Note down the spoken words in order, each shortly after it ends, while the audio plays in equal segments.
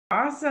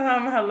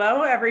Awesome.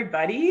 Hello,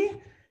 everybody.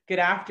 Good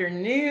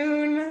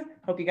afternoon.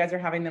 Hope you guys are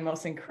having the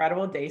most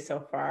incredible day so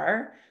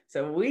far.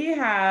 So we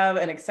have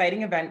an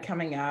exciting event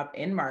coming up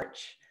in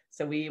March.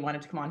 So we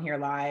wanted to come on here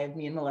live,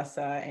 me and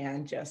Melissa,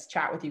 and just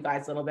chat with you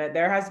guys a little bit.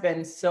 There has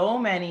been so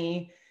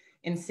many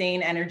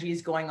insane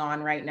energies going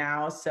on right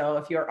now. So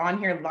if you're on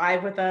here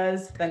live with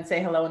us, then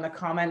say hello in the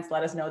comments.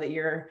 Let us know that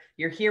you're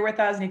here with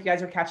us. And if you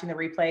guys are catching the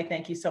replay,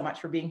 thank you so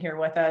much for being here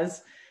with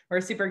us. We're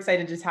super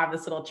excited to just have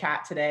this little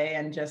chat today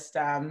and just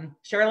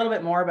share a little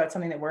bit more about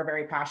something that we're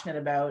very passionate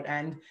about.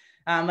 And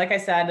like I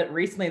said,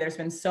 recently, there's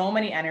been so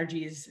many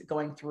energies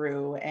going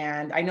through.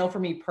 And I know for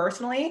me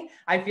personally,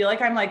 I feel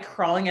like I'm like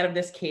crawling out of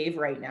this cave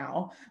right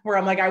now where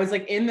I'm like, I was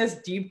like in this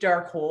deep,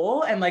 dark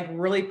hole and like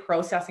really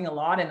processing a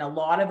lot, and a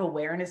lot of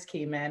awareness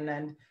came in.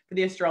 And for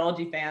the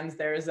astrology fans,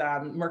 there's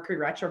Mercury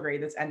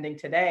retrograde that's ending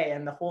today.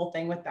 And the whole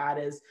thing with that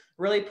is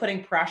really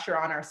putting pressure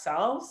on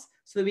ourselves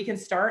so that we can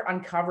start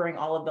uncovering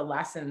all of the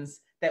lessons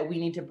that we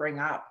need to bring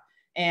up.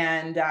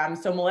 And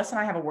so Melissa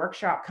and I have a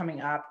workshop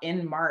coming up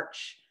in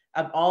March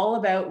of all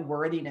about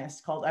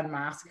worthiness called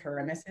Unmask Her.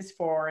 And this is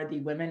for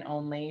the women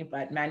only,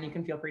 but men, you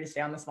can feel free to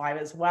stay on this live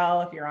as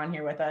well if you're on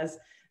here with us.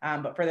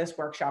 But for this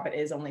workshop, it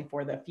is only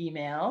for the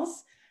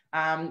females.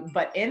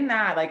 But in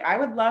that, like, I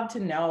would love to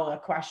know a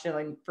question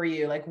like for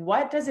you, like,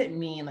 what does it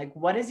mean? Like,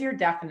 what is your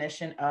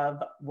definition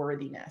of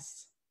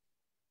worthiness?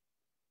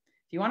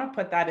 If you want to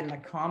put that in the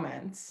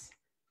comments,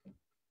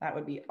 that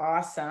would be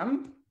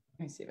awesome.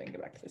 Let me see if I can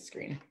get back to the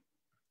screen.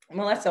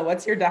 Melissa,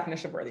 what's your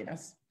definition of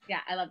worthiness? Yeah,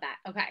 I love that.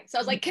 Okay. So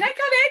I was like, can I come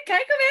in? Can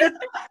I come in?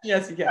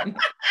 Yes, you can.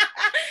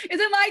 Is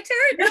it my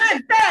turn?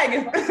 Good,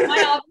 bang.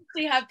 I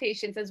obviously have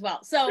patience as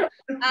well. So,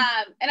 and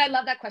I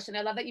love that question.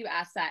 I love that you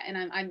asked that. And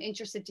I'm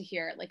interested to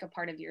hear like a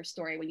part of your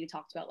story when you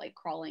talked about like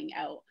crawling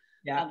out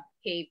of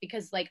the cave,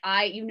 because like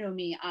you know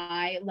me,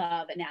 I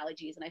love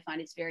analogies, and I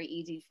find it's very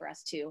easy for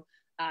us to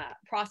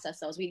process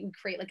those. We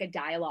create like a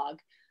dialogue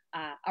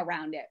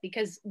around it,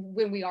 because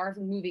when we are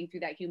moving through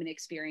that human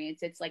experience,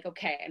 it's like,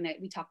 okay, and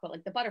we talk about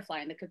like the butterfly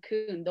and the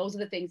cocoon. Those are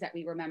the things that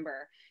we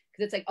remember,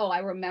 because it's like, oh, I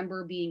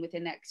remember being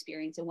within that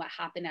experience and what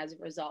happened as a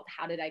result.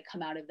 How did I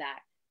come out of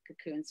that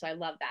cocoon? So I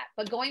love that.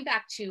 But going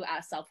back to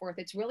self-worth,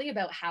 it's really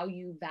about how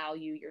you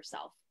value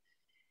yourself.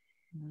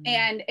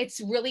 And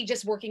it's really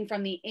just working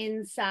from the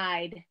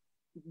inside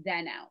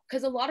then out,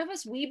 because a lot of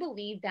us, we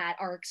believe that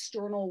our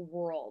external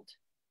world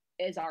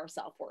is our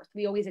self-worth.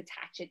 We always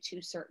attach it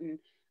to certain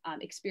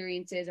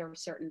experiences or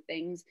certain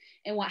things.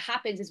 And what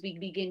happens is we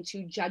begin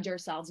to judge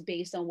ourselves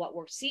based on what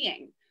we're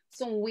seeing.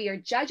 So when we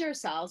judge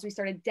ourselves, we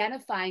start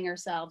identifying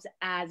ourselves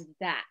as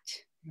that.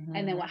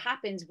 And then what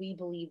happens, we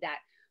believe that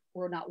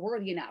we're not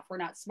worthy enough, we're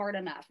not smart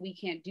enough, we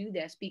can't do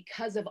this,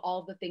 because of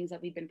all the things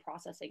that we've been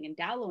processing and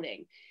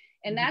downloading.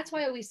 And that's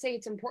why I always say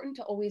it's important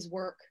to always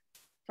work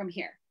from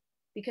here,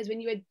 because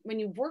when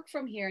you work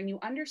from here and you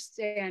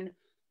understand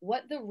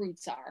what the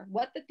roots are,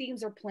 what the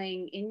themes are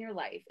playing in your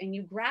life, and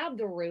you grab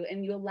the root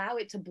and you allow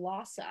it to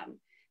blossom,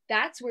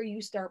 that's where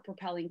you start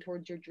propelling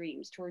towards your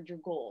dreams, towards your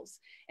goals.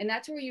 And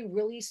that's where you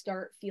really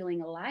start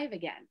feeling alive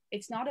again.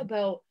 It's not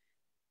about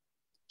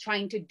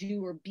trying to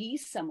do or be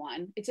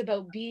someone. It's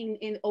about being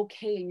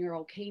okay in your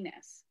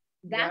okayness.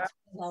 That's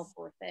what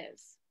self-worth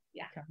is.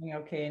 Yeah. Becoming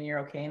okay in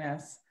your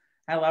okayness.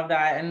 I love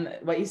that. And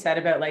what you said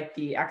about like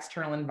the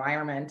external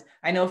environment,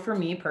 I know for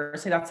me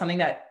personally, that's something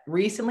that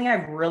recently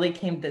I've really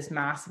came to this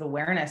massive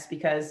awareness,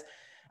 because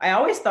I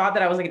always thought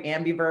that I was like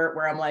an ambivert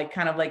where I'm like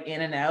kind of like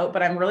in and out,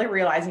 but I'm really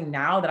realizing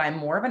now that I'm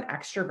more of an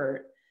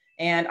extrovert.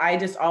 And I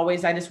just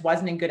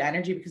wasn't in good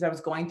energy because I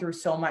was going through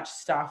so much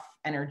stuff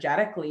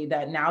energetically,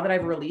 that now that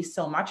I've released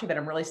so much of it,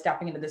 I'm really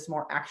stepping into this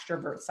more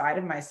extrovert side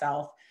of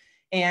myself.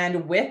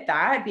 And with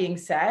that being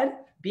said,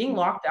 being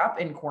locked up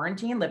in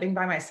quarantine, living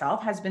by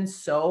myself has been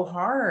so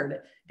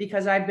hard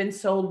because I've been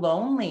so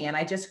lonely, and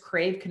I just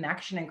crave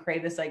connection and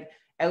crave this like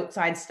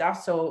outside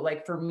stuff. So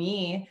like for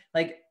me,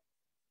 like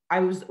I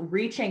was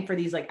reaching for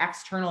these like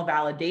external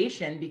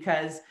validation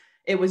because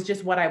it was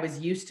just what I was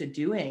used to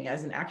doing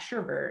as an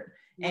extrovert.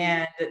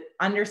 And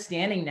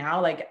understanding now,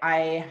 like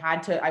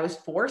I was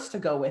forced to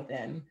go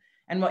within.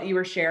 And what you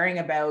were sharing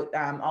about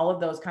all of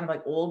those kind of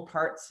like old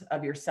parts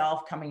of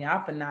yourself coming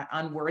up and that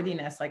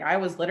unworthiness, like I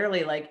was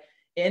literally like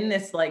in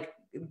this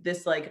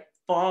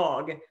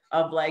fog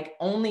of like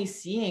only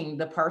seeing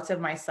the parts of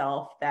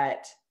myself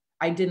that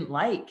I didn't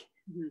like.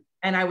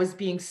 And I was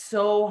being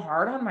so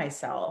hard on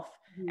myself.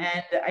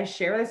 And I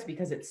share this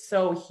because it's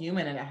so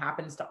human and it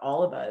happens to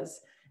all of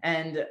us.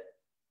 And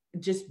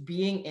just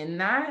being in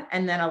that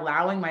and then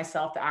allowing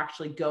myself to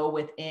actually go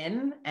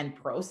within and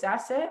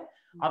process it.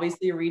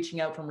 Obviously reaching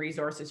out from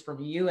resources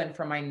from you and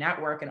from my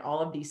network and all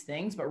of these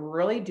things, but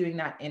really doing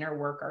that inner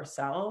work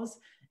ourselves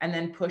and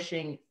then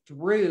pushing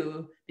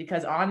through,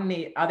 because on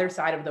the other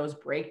side of those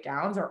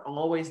breakdowns are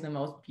always the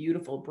most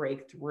beautiful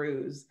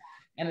breakthroughs.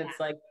 And it's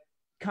like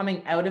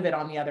coming out of it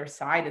on the other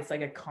side, it's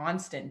like a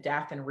constant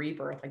death and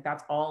rebirth. Like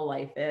that's all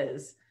life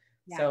is.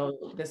 Yeah.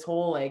 So this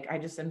whole, like, I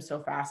just am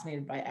so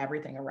fascinated by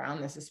everything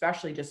around this,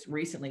 especially just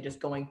recently, just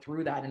going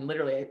through that. And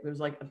literally it was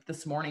like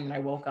this morning when I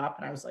woke up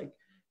and I was like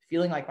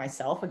feeling like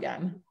myself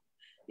again.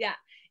 Yeah.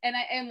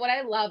 And what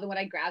I love and what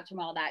I grabbed from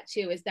all that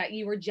too is that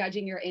you were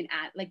judging your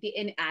the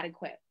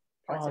inadequate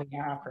parts of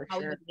For how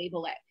sure. you would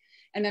label it.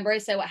 And remember I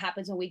said what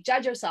happens when we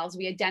judge ourselves,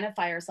 we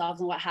identify ourselves,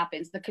 and what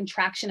happens, the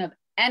contraction of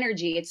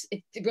energy, it's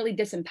really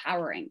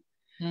disempowering.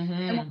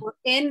 And when we're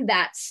in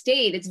that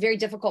state, it's very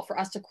difficult for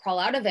us to crawl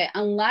out of it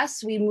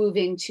unless we move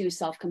into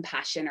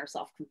self-compassion or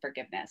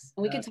self-forgiveness.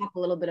 And we can talk a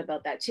little bit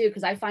about that too,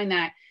 because I find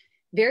that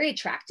very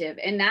attractive.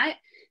 And that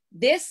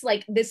this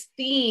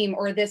theme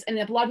or this, and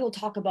a lot of people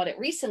talk about it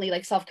recently,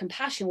 like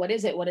self-compassion. What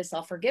is it? What is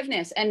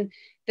self-forgiveness? And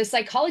the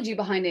psychology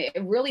behind it,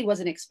 it really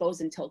wasn't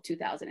exposed until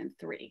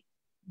 2003,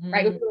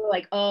 right? We were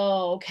like,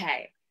 oh,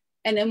 okay.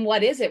 And then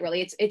what is it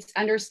really? It's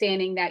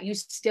understanding that you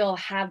still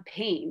have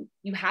pain,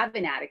 you have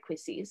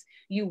inadequacies,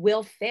 you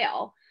will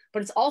fail,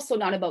 but it's also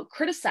not about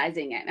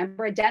criticizing it and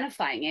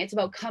identifying it. It's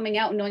about coming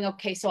out and knowing,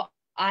 okay, so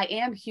I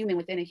am human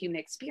within a human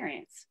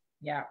experience.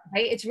 Yeah.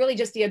 Right. It's really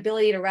just the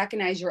ability to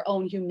recognize your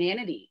own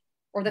humanity,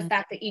 or the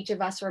fact that each of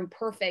us are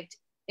imperfect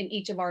in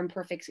each of our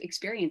imperfect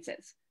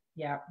experiences.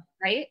 Yeah.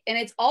 Right. And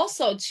it's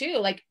also too,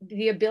 like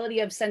the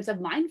ability of sense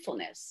of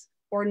mindfulness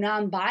or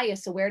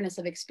non-biased awareness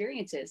of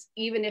experiences,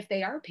 even if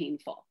they are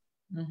painful.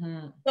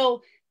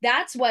 So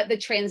that's what the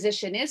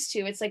transition is to.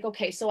 It's like,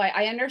 okay, so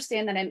I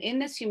understand that I'm in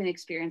this human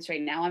experience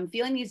right now. I'm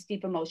feeling these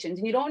deep emotions,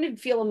 and you don't want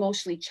to feel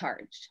emotionally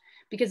charged,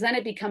 because then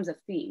it becomes a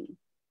theme,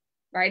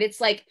 right?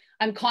 It's like,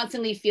 I'm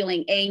constantly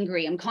feeling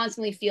angry. I'm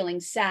constantly feeling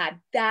sad.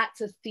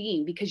 That's a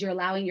theme, because you're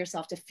allowing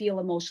yourself to feel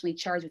emotionally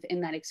charged within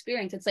that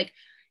experience. It's like,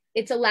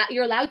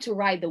 you're allowed to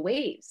ride the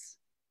waves.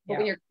 But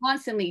when you're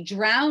constantly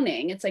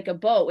drowning, it's like a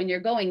boat. When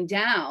you're going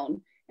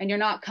down and you're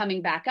not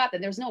coming back up,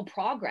 and there's no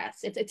progress.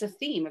 It's a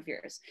theme of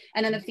yours.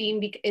 And then the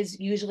theme is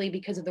usually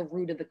because of the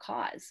root of the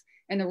cause.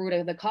 And the root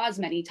of the cause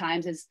many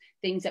times is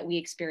things that we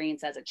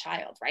experience as a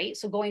child, right?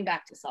 So going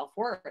back to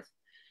self-worth,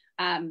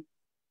 and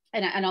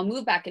I'll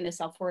move back into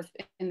self-worth.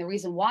 And the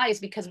reason why is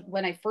because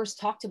when I first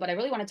talked about it, I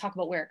really want to talk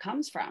about where it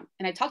comes from.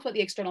 And I talked about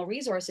the external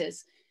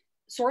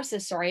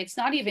sources, sorry. It's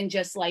not even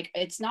just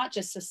it's not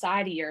just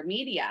society or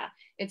media.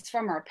 It's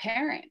from our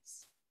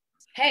parents.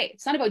 Hey,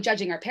 it's not about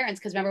judging our parents,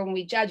 because remember, when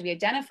we judge, we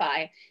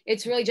identify.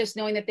 It's really just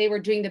knowing that they were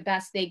doing the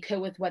best they could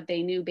with what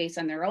they knew based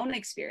on their own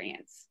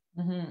experience.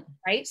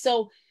 Right.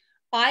 So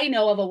I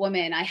know of a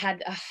woman, I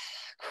had a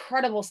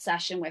incredible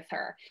session with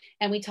her,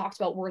 and we talked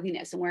about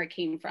worthiness and where it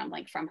came from,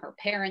 like from her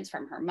parents,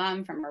 from her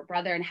mom, from her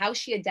brother, and how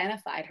she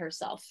identified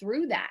herself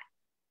through that.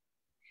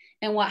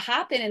 And what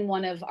happened in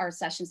one of our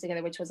sessions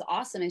together, which was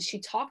awesome, is she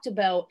talked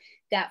about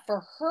that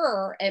for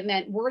her, it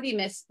meant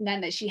worthiness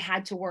meant that she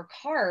had to work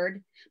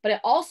hard, but it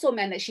also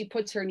meant that she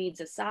puts her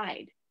needs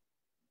aside.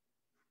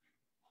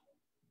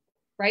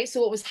 Right.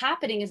 So what was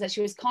happening is that she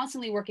was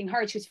constantly working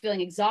hard. She was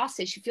feeling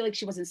exhausted. She felt like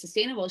she wasn't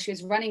sustainable. She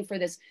was running for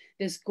this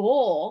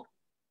goal,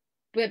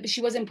 but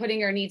she wasn't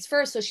putting her needs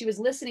first. So she was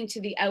listening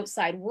to the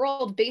outside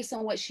world based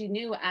on what she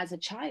knew as a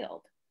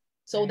child.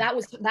 So that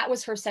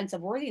was her sense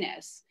of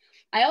worthiness.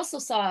 I also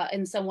saw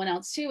in someone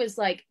else too, is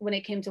like, when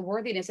it came to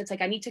worthiness, it's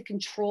like, I need to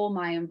control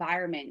my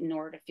environment in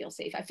order to feel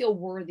safe. I feel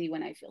worthy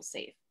when I feel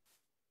safe.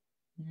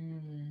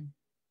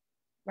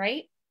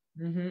 Right.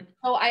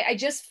 So I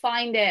just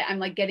find it, I'm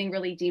like getting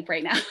really deep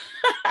right now.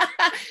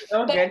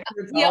 So good.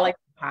 It's all like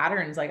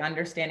patterns, like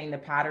understanding the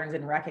patterns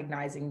and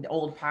recognizing the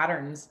old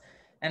patterns.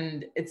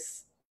 And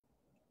it's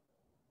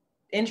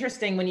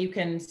interesting when you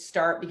can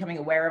start becoming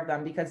aware of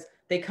them, because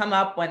they come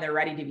up when they're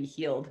ready to be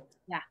healed.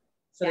 Yeah.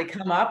 So they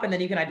come up, and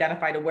then you can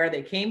identify to where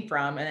they came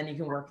from, and then you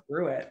can work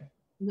through it.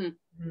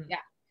 Yeah.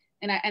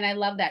 And I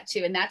love that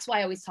too. And that's why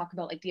I always talk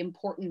about like the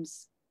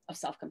importance of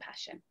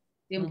self-compassion,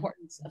 the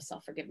importance of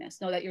self-forgiveness.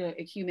 Know that you're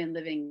a human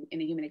living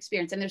in a human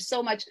experience. And there's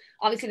so much,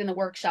 obviously in the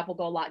workshop, we'll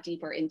go a lot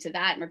deeper into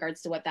that in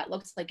regards to what that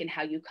looks like and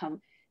how you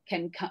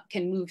can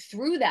move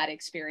through that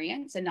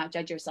experience and not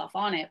judge yourself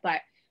on it.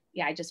 But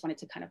yeah, I just wanted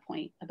to kind of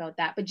point about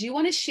that. But do you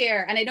want to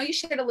share, and I know you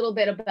shared a little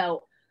bit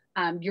about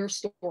your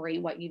story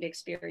and what you've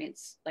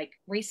experienced like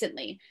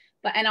recently,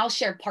 and I'll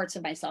share parts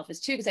of myself as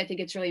too, because I think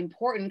it's really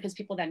important, because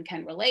people then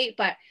can relate.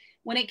 But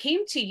when it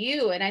came to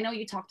you, and I know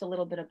you talked a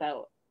little bit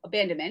about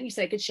abandonment, you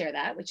said I could share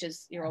that, which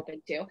is you're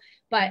open to,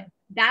 but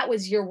that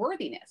was your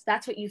worthiness.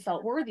 That's what you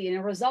felt worthy. And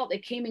a result,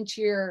 it came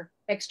into your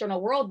external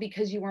world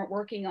because you weren't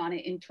working on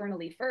it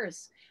internally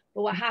first.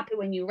 But what happened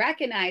when you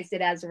recognized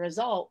it as a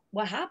result?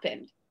 What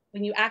happened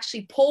when you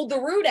actually pulled the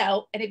root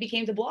out and it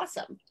became to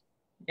blossom?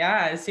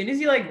 Yeah, as soon as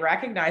you like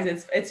recognize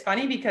it, it's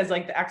funny, because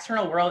like the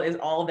external world is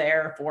all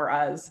there for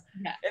us.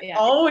 It's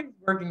always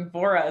working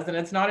for us. And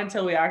it's not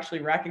until we actually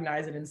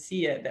recognize it and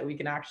see it that we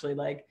can actually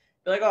like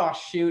be like, oh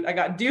shoot, I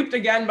got duped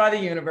again by the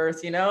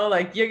universe,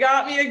 like you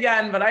got me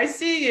again, but I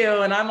see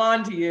you and I'm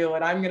on to you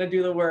and I'm gonna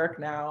do the work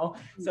now.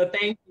 So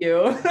thank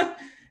you.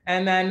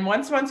 And then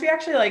once we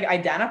actually like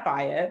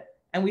identify it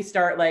and we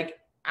start like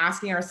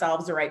asking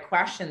ourselves the right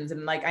questions.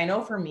 And like, I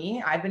know for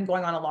me, I've been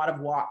going on a lot of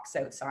walks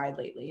outside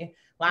lately.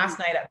 Last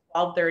night at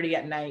 12:30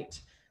 at night,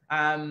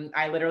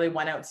 I literally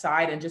went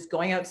outside, and just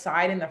going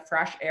outside in the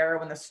fresh air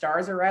when the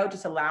stars are out,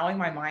 just allowing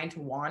my mind to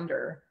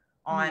wander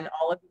on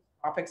all of these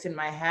topics in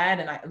my head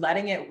and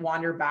letting it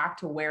wander back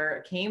to where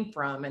it came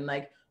from and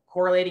like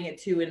correlating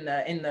it to in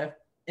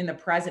the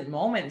present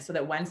moment, so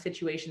that when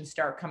situations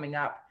start coming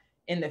up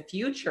in the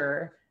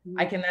future,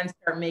 I can then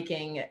start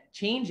making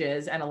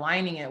changes and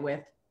aligning it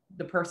with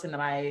the person that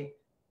I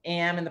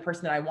am and the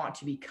person that I want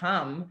to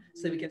become,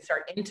 so that we can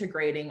start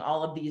integrating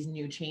all of these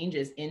new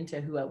changes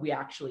into who we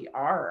actually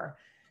are.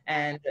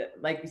 And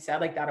like we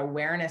said, like that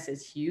awareness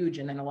is huge,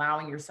 and then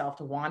allowing yourself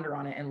to wander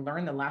on it and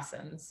learn the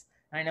lessons.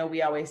 And I know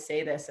we always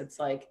say this, it's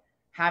like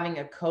having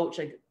a coach,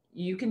 like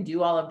you can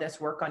do all of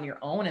this work on your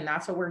own. And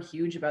that's what we're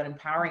huge about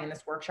empowering in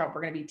this workshop.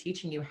 We're going to be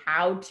teaching you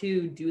how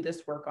to do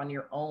this work on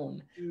your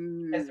own.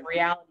 Because the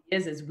reality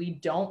is we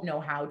don't know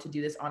how to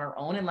do this on our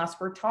own unless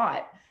we're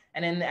taught.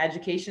 And in the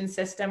education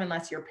system,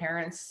 unless your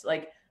parents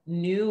like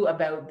knew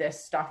about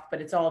this stuff,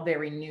 but it's all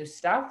very new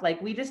stuff,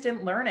 like we just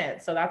didn't learn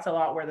it. So that's a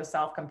lot where the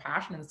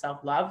self-compassion and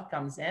self-love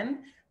comes in,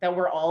 that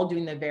we're all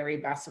doing the very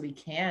best we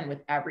can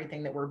with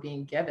everything that we're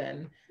being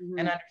given. And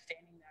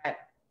understanding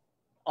that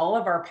all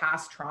of our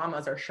past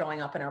traumas are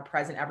showing up in our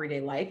present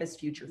everyday life as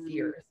future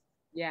fears.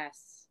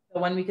 Yes.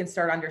 So when we can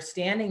start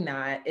understanding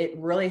that, it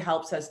really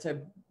helps us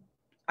to,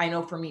 I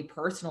know for me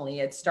personally,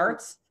 it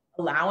starts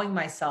allowing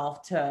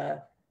myself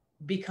to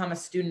become a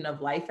student of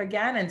life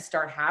again and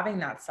start having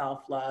that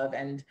self-love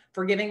and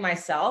forgiving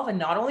myself, and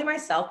not only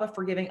myself, but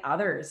forgiving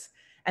others.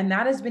 And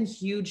that has been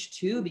huge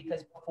too,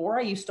 because before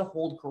I used to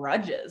hold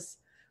grudges.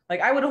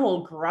 Like I would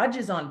hold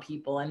grudges on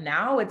people. And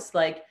now it's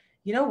like,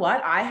 you know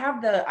what? I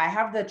have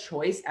the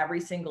choice every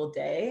single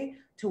day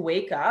to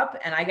wake up,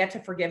 and I get to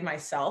forgive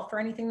myself for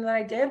anything that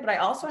I did, but I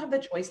also have the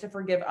choice to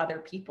forgive other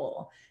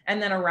people. And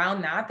then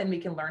around that, then we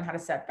can learn how to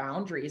set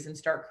boundaries and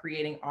start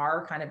creating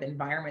our kind of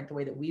environment the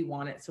way that we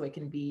want it, so it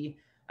can be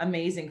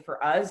amazing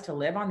for us to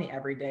live on the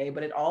everyday.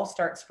 But it all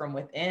starts from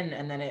within,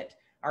 and then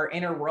our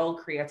inner world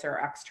creates our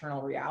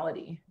external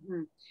reality.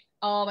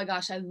 Oh my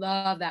gosh, I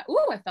love that.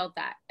 Ooh, I felt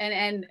that.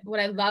 And what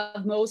I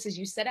love most is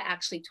you said it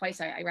actually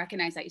twice. I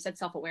recognize that you said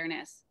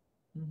self-awareness.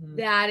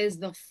 That is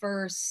the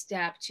first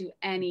step to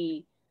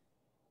any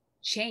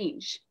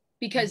change,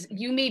 because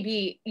you may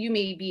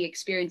be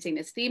experiencing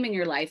this theme in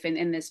your life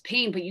and this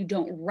pain, but you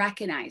don't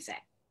recognize it.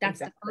 That's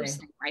the first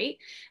thing, right?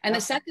 And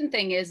the second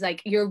thing is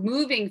like you're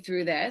moving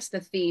through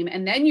the theme,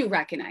 and then you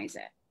recognize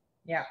it.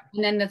 Yeah.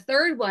 And then the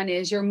third one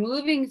is you're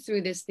moving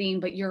through this theme,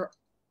 but you're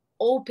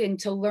open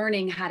to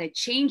learning how to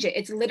change it.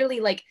 It's literally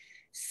like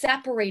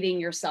separating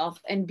yourself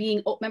and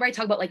remember I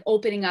talked about like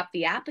opening up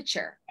the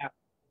aperture,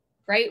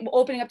 right?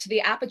 Opening up to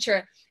the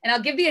aperture. And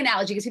I'll give the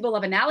analogy because people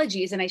love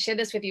analogies. And I shared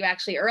this with you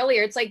actually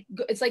earlier. It's like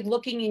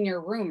looking in your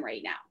room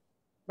right now,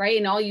 right?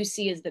 And all you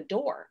see is the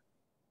door.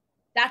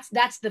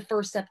 That's the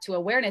first step to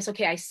awareness.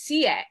 Okay, I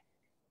see it.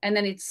 And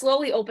then it's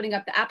slowly opening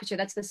up the aperture.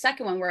 That's the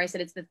second one where I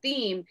said it's the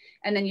theme.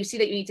 And then you see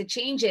that you need to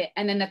change it.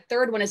 And then the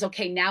third one is,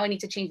 okay, now I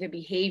need to change the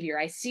behavior.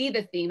 I see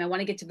the theme. I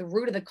want to get to the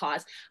root of the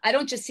cause. I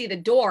don't just see the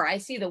door. I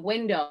see the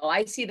window.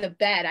 I see the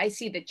bed. I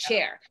see the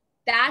chair.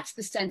 That's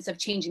the sense of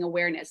changing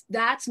awareness.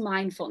 That's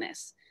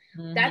mindfulness.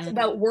 That's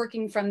about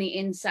working from the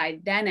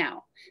inside then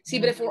out. See,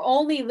 but if we're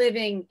only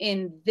living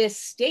in this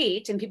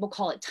state, and people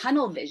call it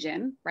tunnel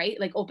vision, right?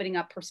 Like opening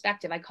up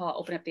perspective, I call it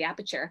open up the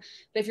aperture.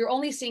 But if you're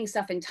only seeing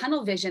stuff in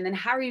tunnel vision, then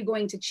how are you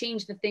going to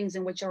change the things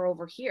in which are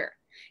over here?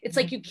 It's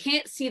like you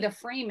can't see the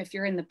frame if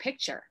you're in the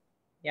picture.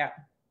 Yeah.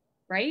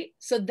 Right?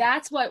 So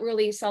that's what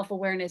really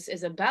self-awareness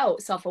is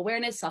about.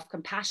 Self-awareness,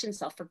 self-compassion,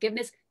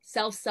 self-forgiveness,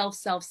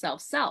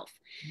 self.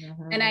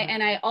 And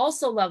I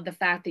also love the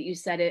fact that you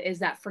said it is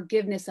that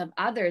forgiveness of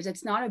others.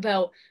 It's not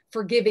about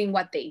forgiving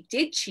what they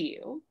did to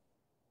you.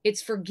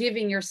 It's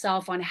forgiving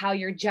yourself on how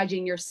you're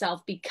judging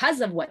yourself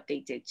because of what they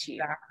did to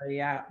you. Exactly.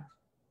 Yeah.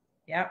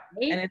 Yeah.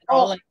 Right? And it's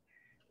all like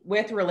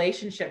with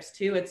relationships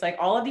too. It's like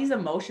all of these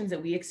emotions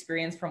that we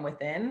experience from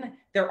within,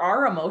 there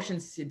are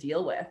emotions to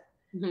deal with.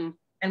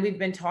 And we've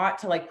been taught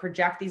to like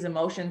project these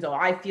emotions. Oh,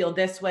 I feel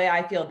this way.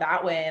 I feel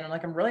that way. And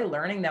I'm really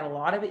learning that a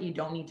lot of it, you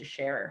don't need to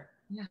share.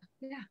 Yeah.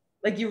 Yeah.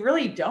 Like you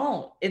really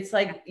don't. It's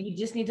like, you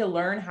just need to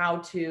learn how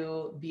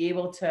to be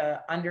able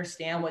to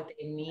understand what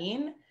they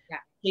mean,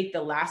 take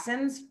the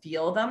lessons,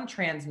 feel them,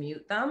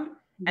 transmute them,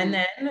 and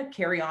then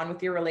carry on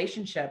with your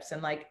relationships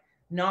and like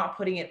not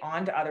putting it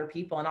on to other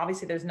people. And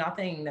obviously there's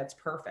nothing that's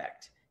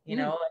perfect. You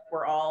know, like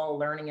we're all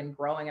learning and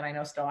growing. And I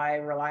know still I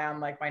rely on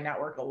like my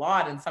network a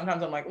lot. And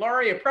sometimes I'm like,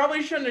 Laura, you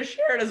probably shouldn't have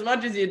shared as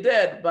much as you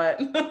did, but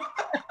you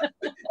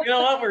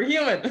know what? We're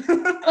human.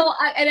 Well,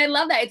 and I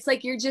love that. It's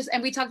like,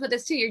 and we talked about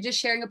this too. You're just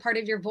sharing a part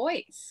of your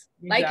voice.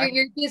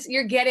 Exactly. Like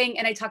you're getting,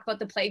 and I talk about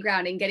the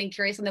playground and getting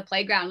curious on the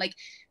playground. Like,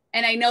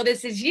 and I know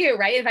this is you,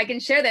 right? If I can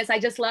share this, I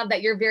just love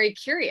that you're very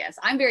curious.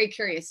 I'm very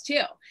curious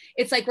too.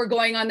 It's like we're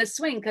going on the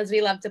swing because we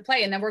love to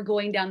play, and then we're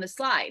going down the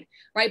slide,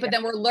 right? But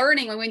then we're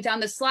learning. When we went down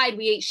the slide,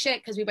 we ate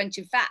shit because we went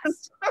too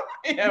fast.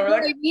 We're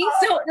like,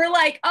 so we're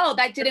like, oh,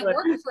 that didn't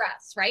work for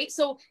us, right?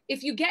 So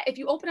if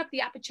you open up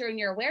the aperture in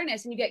your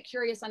awareness and you get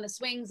curious on the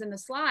swings and the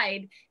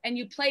slide, and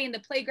you play in the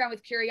playground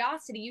with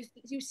curiosity,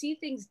 you see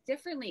things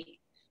differently.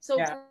 So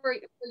for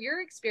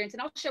your experience,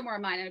 and I'll share more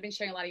of mine, and I've been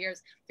sharing a lot of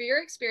yours. For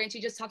your experience,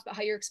 you just talked about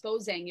how you're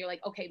exposing. You're like,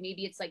 okay,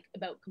 maybe it's like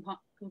about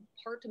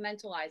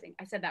compartmentalizing.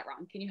 I said that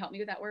wrong. Can you help me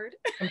with that word?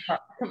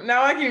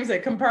 Now I can even say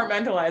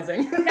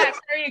compartmentalizing. Yes,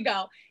 there you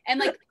go. And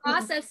like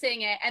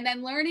processing it and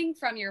then learning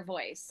from your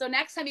voice. So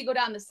next time you go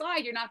down the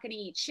slide, you're not going to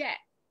eat shit.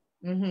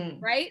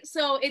 Right.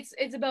 So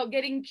it's about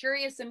getting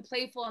curious and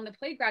playful on the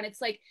playground.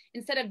 It's like,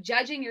 instead of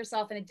judging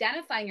yourself and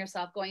identifying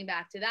yourself, going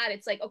back to that,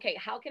 it's like, okay,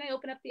 how can I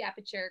open up the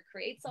aperture,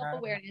 create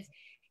self-awareness,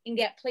 and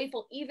get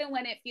playful even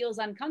when it feels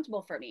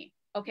uncomfortable for me?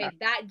 Okay,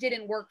 that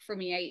didn't work for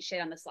me. I ate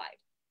shit on the slide.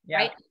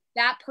 Right.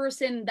 That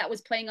person that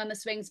was playing on the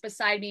swings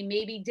beside me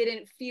maybe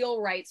didn't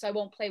feel right, so I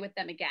won't play with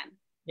them again.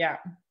 Yeah.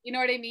 You know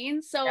what I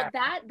mean? So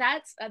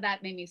that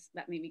made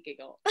me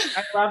giggle.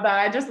 I love that.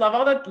 I just love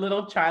all the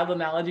little child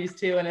analogies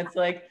too. And it's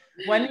like,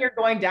 when you're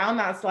going down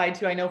that slide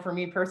too, I know for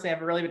me personally,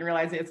 I've really been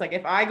realizing it's like,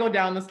 if I go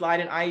down the slide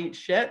and I eat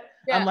shit,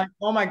 I'm like,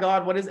 oh my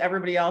God, what is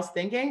everybody else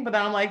thinking? But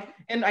then I'm like,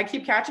 and I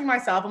keep catching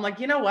myself. I'm like,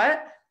 you know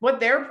what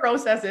their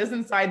process is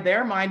inside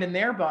their mind and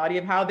their body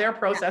of how they're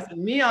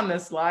processing me on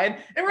this slide,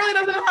 it really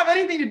doesn't have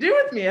anything to do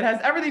with me. It has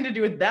everything to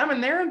do with them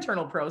and their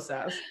internal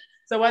process.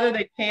 So whether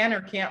they can or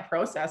can't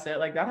process it,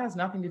 like that has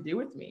nothing to do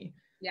with me.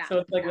 Yeah. So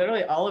it's like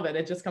literally all of it.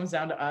 It just comes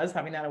down to us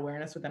having that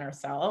awareness within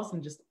ourselves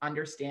and just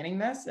understanding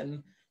this.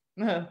 And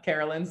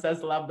Carolyn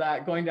says, love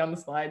that, going down the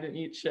slide and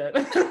eat shit.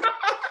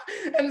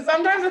 And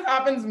sometimes it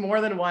happens more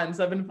than once.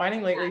 I've been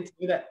finding lately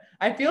too that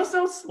I feel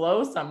so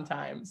slow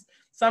sometimes.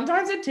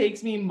 Sometimes it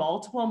takes me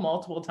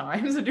multiple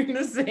times of doing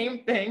the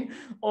same thing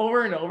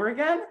over and over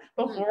again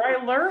before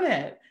I learn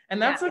it.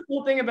 And that's the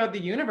cool thing about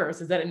the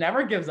universe, is that it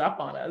never gives up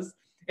on us.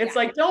 It's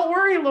like, don't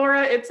worry,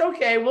 Laura, it's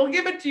okay. We'll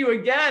give it to you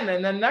again.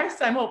 And then next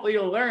time, hopefully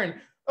you'll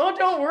learn. Oh,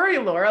 don't worry,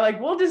 Laura. Like,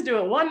 we'll just do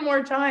it one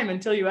more time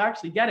until you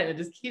actually get it. It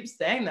just keeps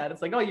saying that.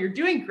 It's like, oh, you're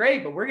doing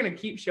great, but we're going to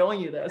keep showing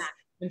you this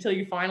until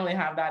you finally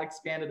have that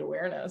expanded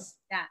awareness.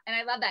 Yeah. And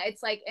I love that.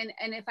 It's like, and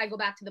if I go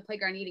back to the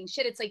playground eating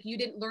shit, it's like, you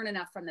didn't learn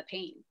enough from the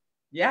pain.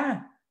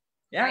 Yeah.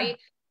 Yeah. Right?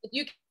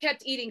 You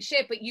kept eating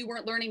shit, but you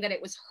weren't learning that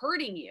it was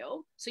hurting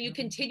you. So you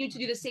continue to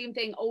do the same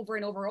thing over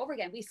and over and over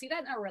again. We see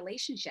that in our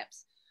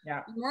relationships.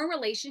 Yeah. More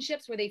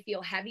relationships where they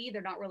feel heavy,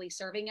 they're not really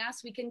serving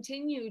us. We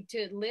continue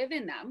to live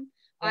in them,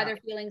 either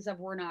feelings of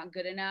we're not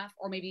good enough,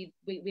 or maybe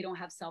we don't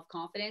have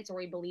self-confidence, or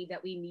we believe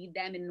that we need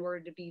them in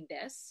order to be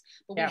this,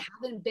 but we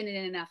haven't been in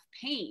enough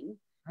pain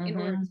in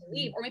order to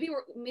leave. Or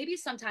maybe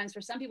sometimes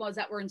for some people is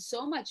that we're in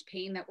so much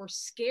pain that we're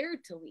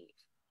scared to leave.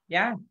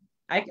 Yeah.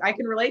 I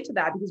can relate to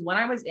that, because when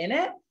I was in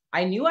it,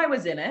 I knew I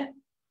was in it,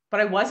 but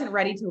I wasn't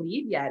ready to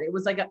leave yet. It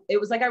was like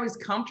I was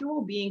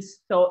comfortable being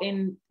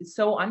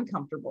so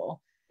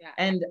uncomfortable. Yeah.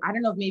 And I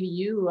don't know if maybe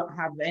you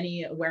have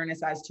any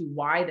awareness as to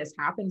why this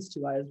happens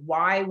to us.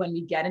 Why, when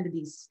we get into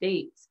these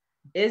states,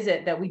 is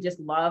it that we just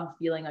love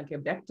feeling like a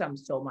victim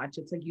so much?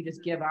 It's like you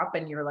just give up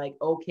and you're like,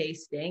 okay,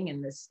 staying in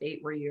this state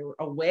where you're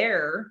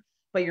aware,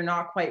 but you're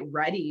not quite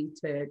ready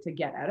to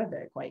get out of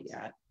it quite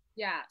yet.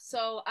 Yeah.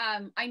 So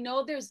I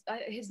know there's,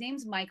 his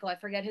name's Michael. I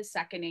forget his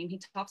second name. He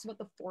talks about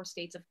the 4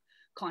 states of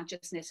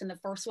consciousness. And the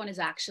first one is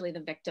actually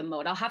the victim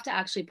mode. I'll have to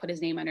actually put his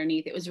name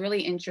underneath. It was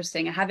really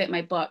interesting. I have it in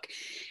my book,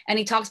 and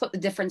he talks about the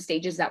different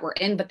stages that we're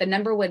in, but the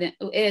number one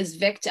is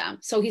victim.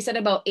 So he said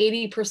about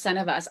 80%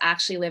 of us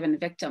actually live in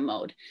victim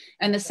mode.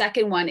 And the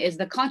second one is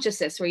the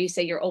consciousness, where you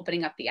say you're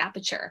opening up the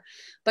aperture.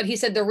 But he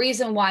said the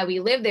reason why we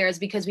live there is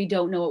because we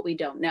don't know what we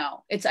don't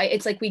know. It's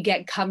like we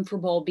get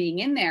comfortable being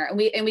in there, and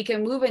we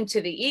can move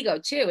into the ego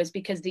too, is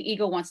because the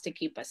ego wants to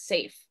keep us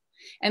safe.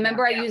 And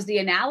remember, I used the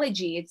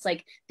analogy, it's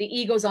like the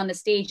ego's on the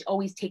stage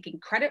always taking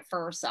credit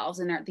for ourselves,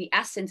 and the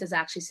essence is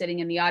actually sitting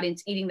in the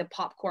audience eating the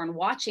popcorn,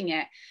 watching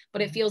it.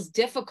 But it feels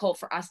difficult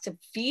for us to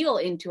feel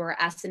into our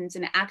essence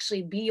and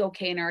actually be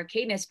okay in our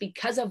okayness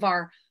because of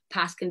our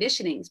past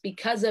conditionings,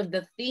 because of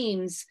the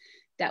themes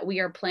that we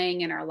are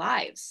playing in our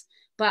lives.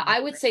 But I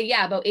would say,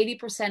 about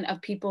 80%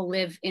 of people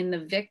live in the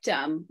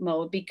victim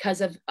mode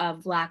because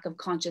of lack of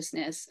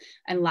consciousness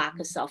and lack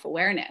of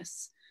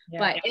self-awareness.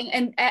 Yeah. But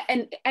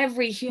and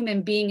every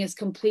human being is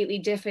completely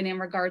different in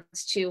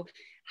regards to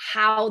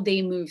how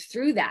they move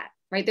through that,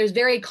 right? There's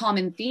very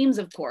common themes,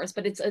 of course,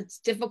 but it's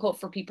difficult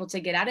for people to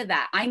get out of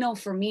that. I know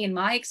for me, in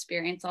my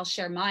experience, I'll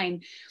share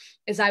mine,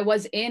 is I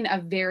was in a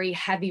very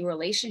heavy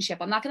relationship.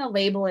 I'm not going to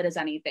label it as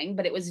anything,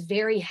 but it was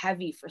very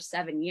heavy for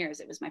 7 years.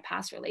 It was my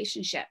past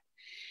relationship.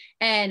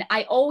 And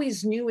I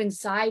always knew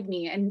inside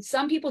me, and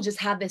some people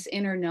just have this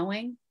inner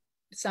knowing.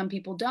 Some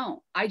people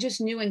don't. I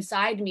just knew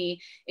inside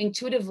me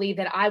intuitively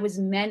that I was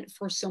meant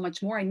for so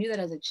much more. I knew that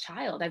as a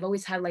child. I've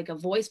always had like a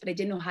voice, but I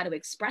didn't know how to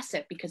express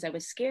it because I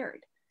was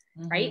scared,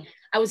 right?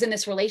 I was in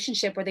this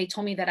relationship where they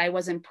told me that I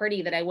wasn't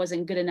pretty, that I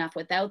wasn't good enough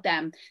without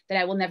them, that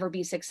I will never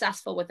be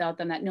successful without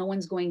them, that no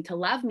one's going to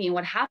love me. And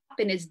what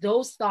happened is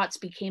those thoughts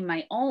became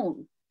my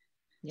own.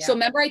 Yeah. So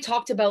remember I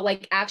talked about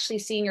like actually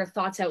seeing your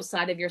thoughts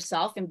outside of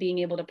yourself and being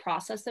able to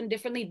process them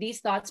differently. These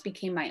thoughts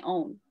became my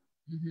own.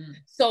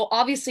 So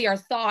obviously our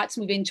thoughts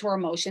move into our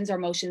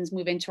emotions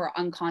move into our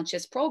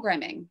unconscious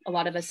programming. A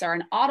lot of us are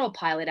on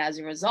autopilot as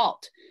a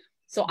result.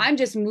 So I'm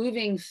just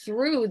moving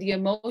through the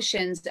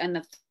emotions and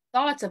the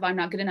thoughts of I'm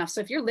not good enough.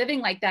 So if you're living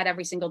like that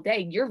every single day,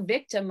 your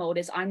victim mode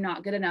is I'm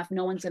not good enough.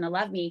 No one's going to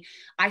love me.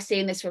 I stay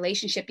in this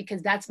relationship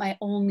because that's my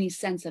only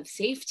sense of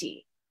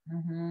safety.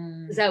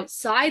 Because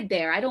outside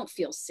there, I don't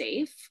feel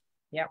safe.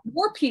 Yeah.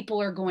 More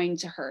people are going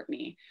to hurt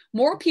me.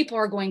 More people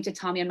are going to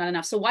tell me I'm not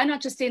enough. So why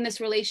not just stay in this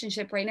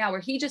relationship right now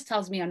where he just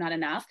tells me I'm not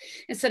enough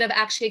instead of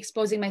actually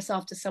exposing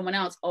myself to someone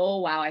else?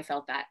 Oh, wow. I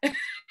felt that.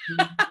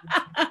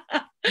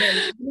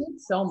 It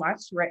needs so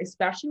much, right?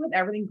 Especially with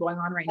everything going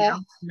on right now.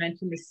 You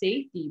mentioned the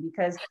safety,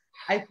 because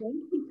I think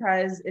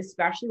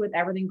especially with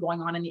everything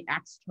going on in the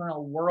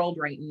external world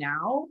right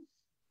now,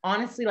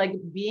 honestly, like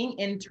being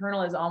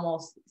internal is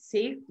almost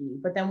safety.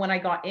 But then when I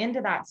got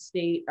into that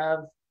state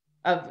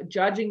of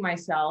judging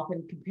myself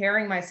and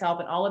comparing myself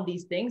and all of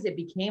these things, it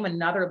became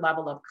another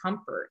level of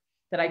comfort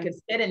that I could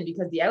sit in,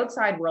 because the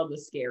outside world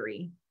was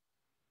scary.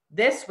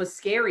 This was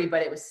scary,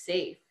 but it was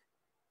safe.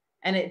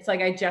 And it's like,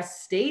 I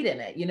just stayed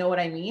in it. You know what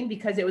I mean?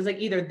 Because it was like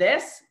either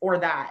this or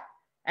that.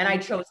 And I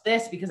chose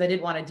this because I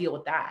didn't want to deal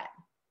with that.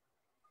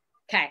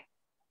 Okay.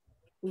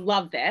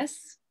 Love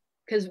this.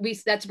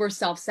 Because that's where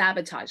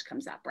self-sabotage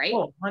comes up, right?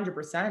 Oh,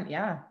 100%.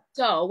 Yeah.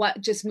 So what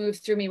just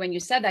moved through me when you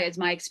said that is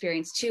my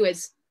experience too,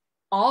 is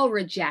all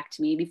reject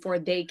me before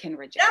they can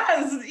reject.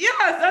 Yes,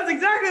 that's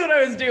exactly what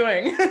I was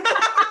doing. 100%.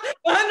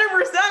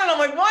 And I'm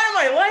like, why am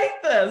I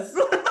like this?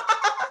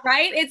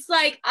 Right? It's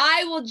like,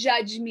 I will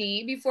judge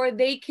me before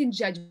they can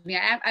judge me.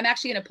 I'm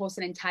actually going to post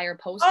an entire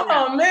post.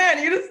 Oh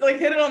man, you just like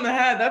hit it on the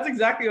head. That's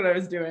exactly what I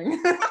was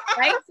doing.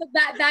 Right? So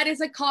that is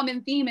a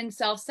common theme in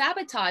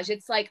self-sabotage.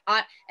 It's like,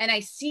 and I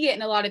see it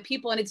in a lot of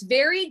people, and it's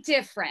very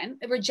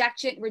different.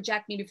 Reject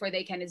me before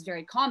they can is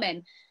very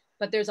common,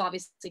 but there's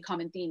obviously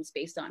common themes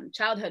based on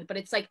childhood. But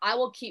it's like, I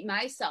will keep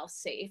myself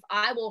safe.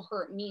 I will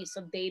hurt me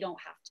so they don't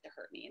have to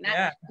hurt me. And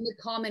and the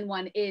common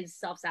one is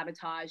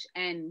self-sabotage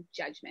and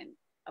judgment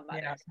of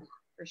others,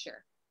 for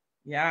sure.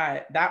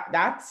 Yeah,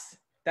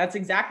 that's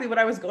exactly what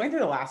I was going through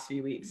the last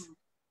few weeks.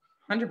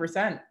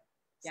 100%.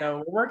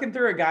 So we're working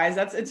through it, guys.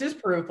 It's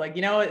just proof. Like,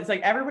 you know, it's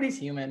like everybody's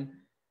human.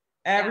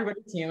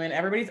 Everybody's human.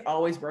 Everybody's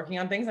always working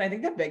on things. And I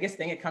think the biggest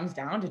thing, it comes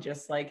down to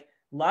just like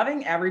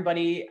loving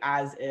everybody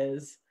as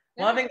is.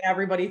 Loving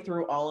everybody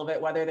through all of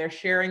it, whether they're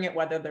sharing it,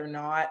 whether they're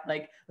not.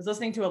 Like, I was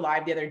listening to a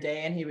live the other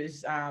day,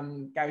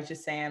 and guy was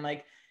just saying,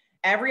 like,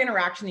 every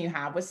interaction you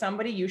have with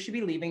somebody, you should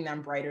be leaving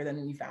them brighter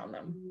than you found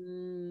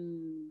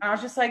them. I was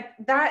just like,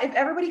 that, if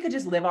everybody could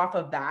just live off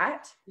of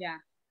that,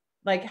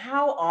 like,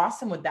 how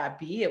awesome would that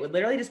be? It would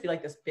literally just be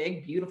like this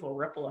big, beautiful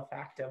ripple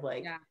effect of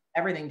like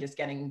everything just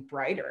getting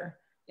brighter.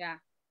 Yeah.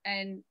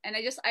 And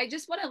I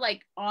just want to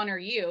like honor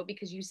you,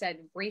 because you said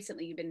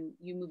recently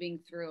you moving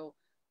through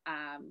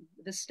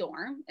the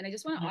storm, and I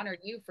just want to honor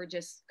you for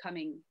just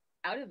coming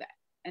out of it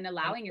and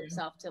allowing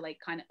yourself to like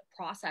kind of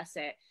process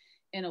it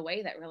in a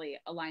way that really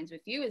aligns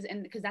with you,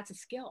 and because that's a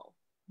skill.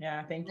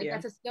 Yeah, thank you.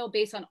 That's a skill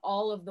based on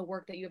all of the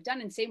work that you have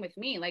done. And same with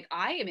me. Like,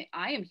 I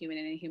am human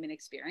in a human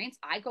experience.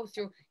 I go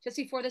through, just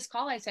before this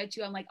call, I said to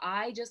you, I'm like,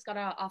 I just got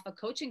off a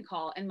coaching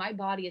call and my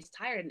body is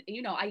tired. And,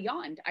 you know, I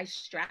yawned, I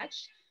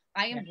stretched,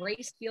 I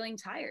embraced feeling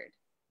tired.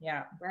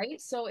 Yeah. Right.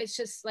 So it's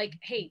just like,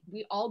 hey,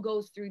 we all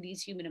go through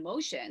these human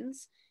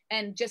emotions.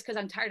 And just because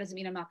I'm tired doesn't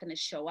mean I'm not going to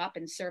show up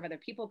and serve other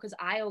people. Because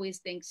I always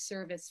think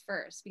service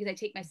first, because I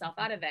take myself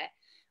out of it.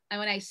 And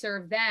when I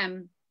serve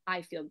them,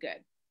 I feel good.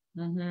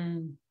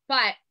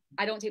 But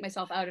I don't take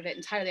myself out of it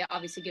entirely. I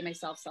obviously give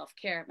myself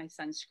self-care. My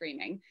son's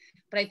screaming.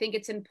 But I think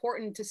it's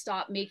important to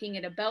stop making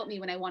it about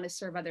me when I want to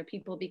serve other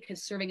people,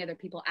 because serving other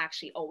people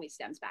actually always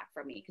stems back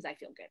from me, because I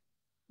feel good.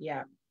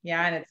 Yeah.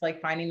 Yeah. And it's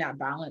like finding that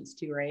balance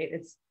too, right?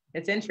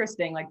 It's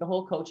interesting, like the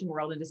whole coaching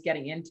world and just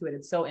getting into it.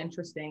 It's so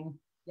interesting.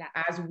 Yeah.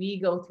 As we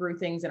go through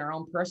things in our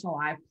own personal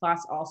life,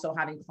 plus also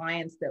having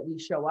clients that we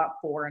show up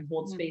for and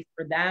hold space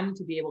for them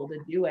to be able to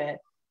do it.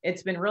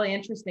 It's been really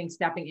interesting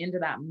stepping into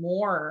that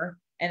more.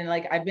 And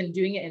like, I've been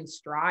doing it in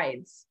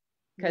strides,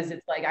 because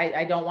it's like,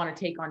 I don't want to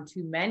take on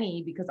too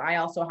many, because I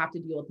also have to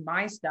deal with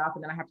my stuff,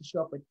 and then I have to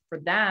show up for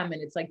them.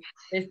 And it's like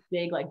this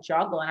big, like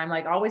juggle. And I'm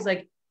like, always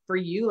like, for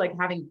you, like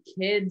having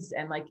kids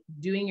and like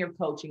doing your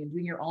coaching and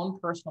doing your own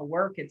personal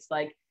work, it's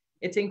like,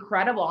 it's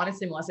incredible.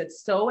 Honestly, Melissa,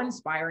 it's so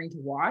inspiring to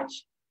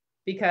watch,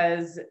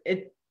 because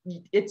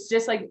it's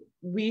just like,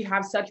 we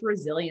have such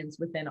resilience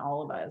within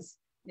all of us.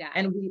 Yeah.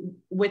 And we,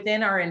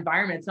 within our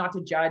environment, it's not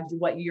to judge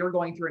what you're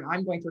going through and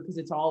I'm going through, because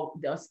it's all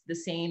the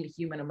same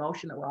human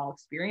emotion that we're all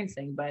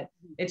experiencing. But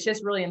it's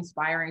just really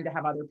inspiring to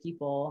have other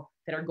people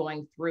that are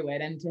going through it,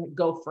 and to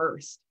go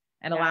first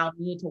and allow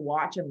me to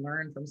watch and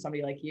learn from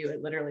somebody like you.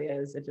 It literally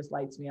is. It just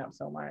lights me up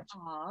so much.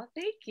 Oh,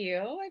 thank you.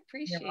 I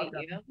appreciate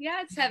you.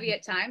 Yeah, it's heavy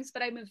at times,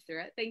 but I move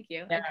through it. Thank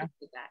you. I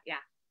appreciate that. Yeah.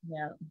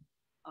 Yeah.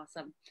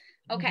 Awesome.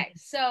 Okay.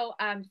 So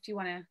do you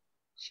want to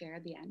share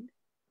the end?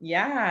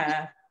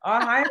 Yeah. Oh,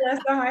 hi,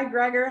 Melissa. Hi,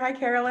 Gregor. Hi,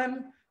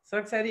 Carolyn. So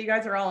excited you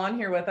guys are all on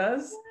here with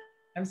us.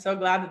 I'm so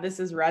glad that this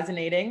is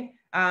resonating.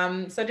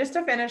 So just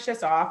to finish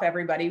this off,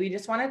 everybody, we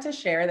just wanted to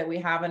share that we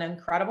have an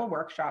incredible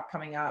workshop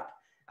coming up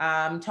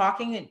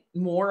talking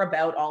more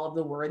about all of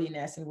the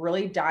worthiness and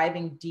really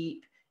diving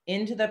deep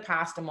into the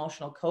past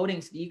emotional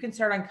coding so that you can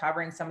start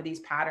uncovering some of these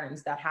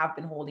patterns that have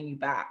been holding you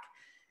back.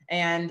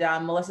 And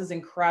Melissa's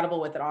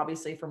incredible with it,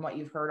 obviously, from what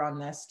you've heard on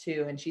this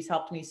too. And she's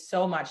helped me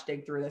so much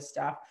dig through this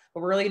stuff. But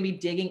we're really going to be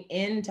digging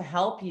in to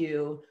help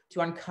you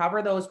to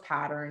uncover those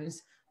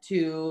patterns,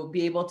 to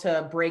be able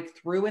to break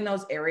through in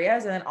those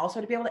areas, and then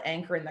also to be able to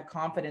anchor in the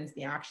confidence,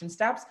 the action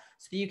steps,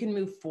 so that you can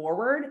move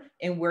forward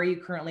in where you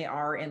currently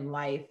are in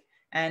life.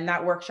 And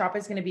that workshop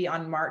is going to be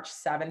on March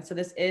 7th. So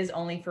this is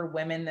only for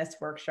women, this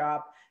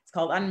workshop. It's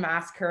called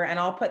Unmask Her. And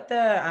I'll put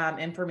the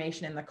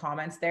information in the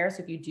comments there.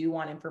 So if you do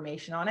want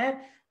information on it,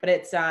 but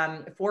it's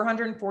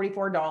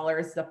 $444.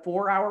 It's a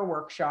 4-hour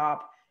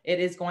workshop. It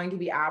is going to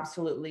be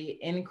absolutely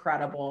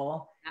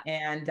incredible.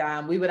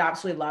 And we would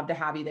absolutely love to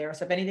have you there.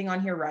 So if anything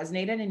on here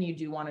resonated and you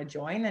do want to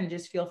join, then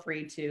just feel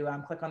free to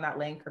click on that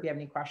link. Or if you have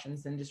any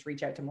questions, then just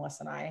reach out to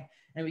Melissa and I,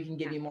 and we can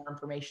give you more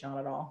information on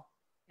it all.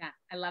 Yeah,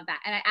 I love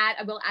that. And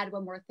I will add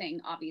one more thing,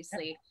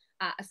 obviously.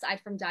 Aside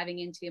from diving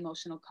into the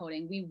emotional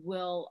coding, we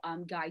will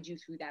guide you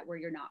through that where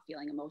you're not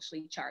feeling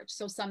emotionally charged.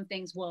 So some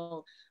things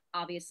will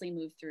obviously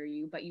move through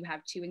you, but you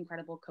have 2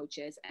 incredible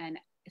coaches and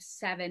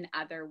 7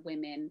 other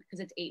women,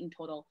 because it's 8 in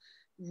total,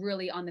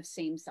 really on the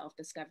same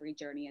self-discovery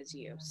journey as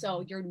you.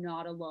 So you're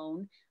not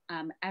alone.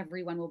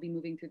 Everyone will be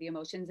moving through the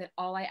emotions. And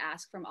all I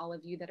ask from all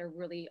of you that are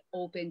really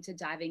open to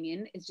diving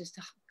in is just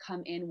to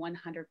come in 100%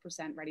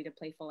 ready to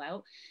play full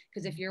out.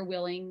 Because if you're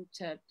willing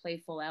to play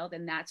full out,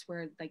 then that's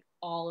where like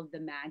all of the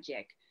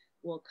magic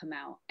will come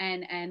out.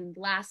 And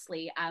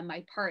lastly,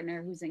 my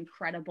partner, who's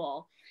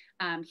incredible,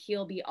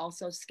 he'll be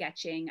also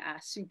sketching a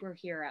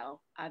superhero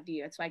of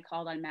you. That's why I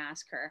called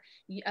Unmask Her,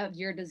 of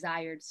your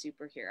desired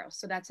superhero.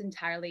 So that's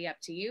entirely up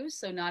to you.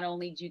 So not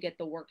only do you get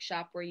the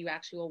workshop where you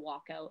actually will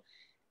walk out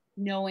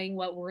knowing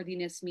what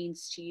worthiness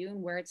means to you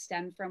and where it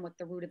stemmed from, what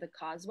the root of the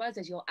cause was,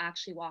 as you'll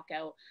actually walk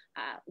out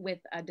with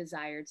a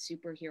desired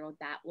superhero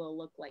that will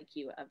look like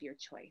you, of your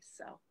choice.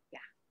 So yeah.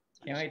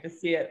 Can't wait to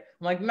see it.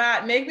 I'm like,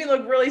 Matt, make me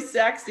look really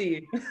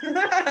sexy. You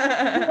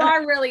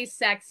are really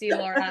sexy,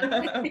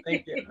 Laura.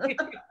 Thank you.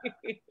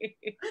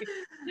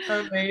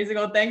 Amazing.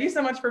 Well, thank you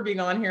so much for being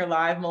on here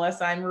live,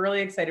 Melissa. I'm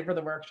really excited for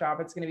the workshop.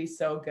 It's going to be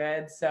so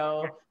good.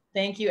 So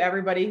thank you,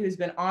 everybody who's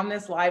been on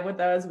this live with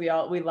us. We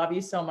love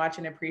you so much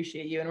and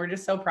appreciate you. And we're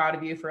just so proud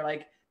of you for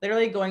like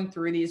literally going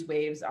through these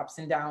waves, ups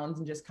and downs,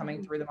 and just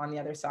coming through them on the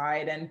other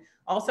side. And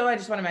also, I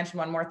just want to mention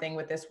one more thing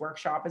with this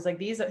workshop is like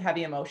these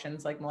heavy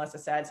emotions, like Melissa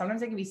said,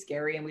 sometimes they can be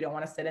scary and we don't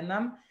want to sit in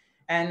them.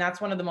 And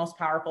that's one of the most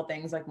powerful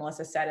things, like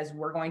Melissa said, is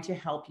we're going to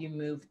help you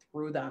move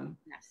through them.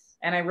 Yes.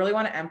 And I really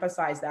want to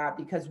emphasize that,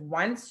 because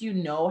once you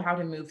know how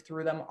to move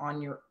through them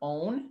on your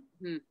own,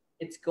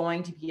 it's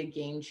going to be a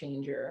game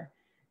changer.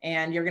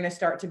 And you're going to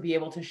start to be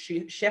able to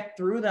shift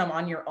through them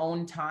on your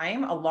own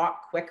time a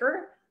lot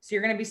quicker. So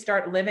you're going to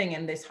start living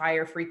in this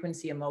higher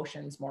frequency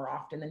emotions more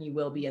often than you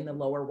will be in the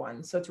lower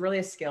ones. So it's really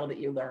a skill that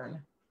you learn.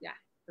 Yeah,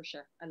 for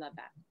sure. I love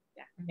that.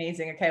 Yeah.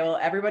 Amazing. Okay. Well,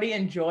 everybody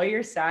enjoy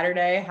your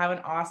Saturday. Have an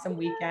awesome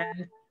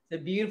weekend.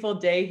 It's a beautiful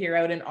day here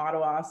out in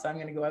Ottawa. So I'm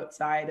going to go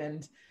outside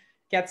and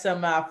get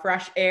some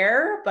fresh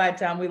air,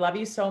 but we love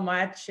you so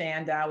much.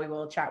 And we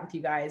will chat with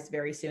you guys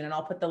very soon. And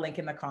I'll put the link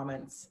in the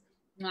comments.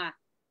 Mwah.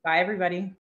 Bye, everybody.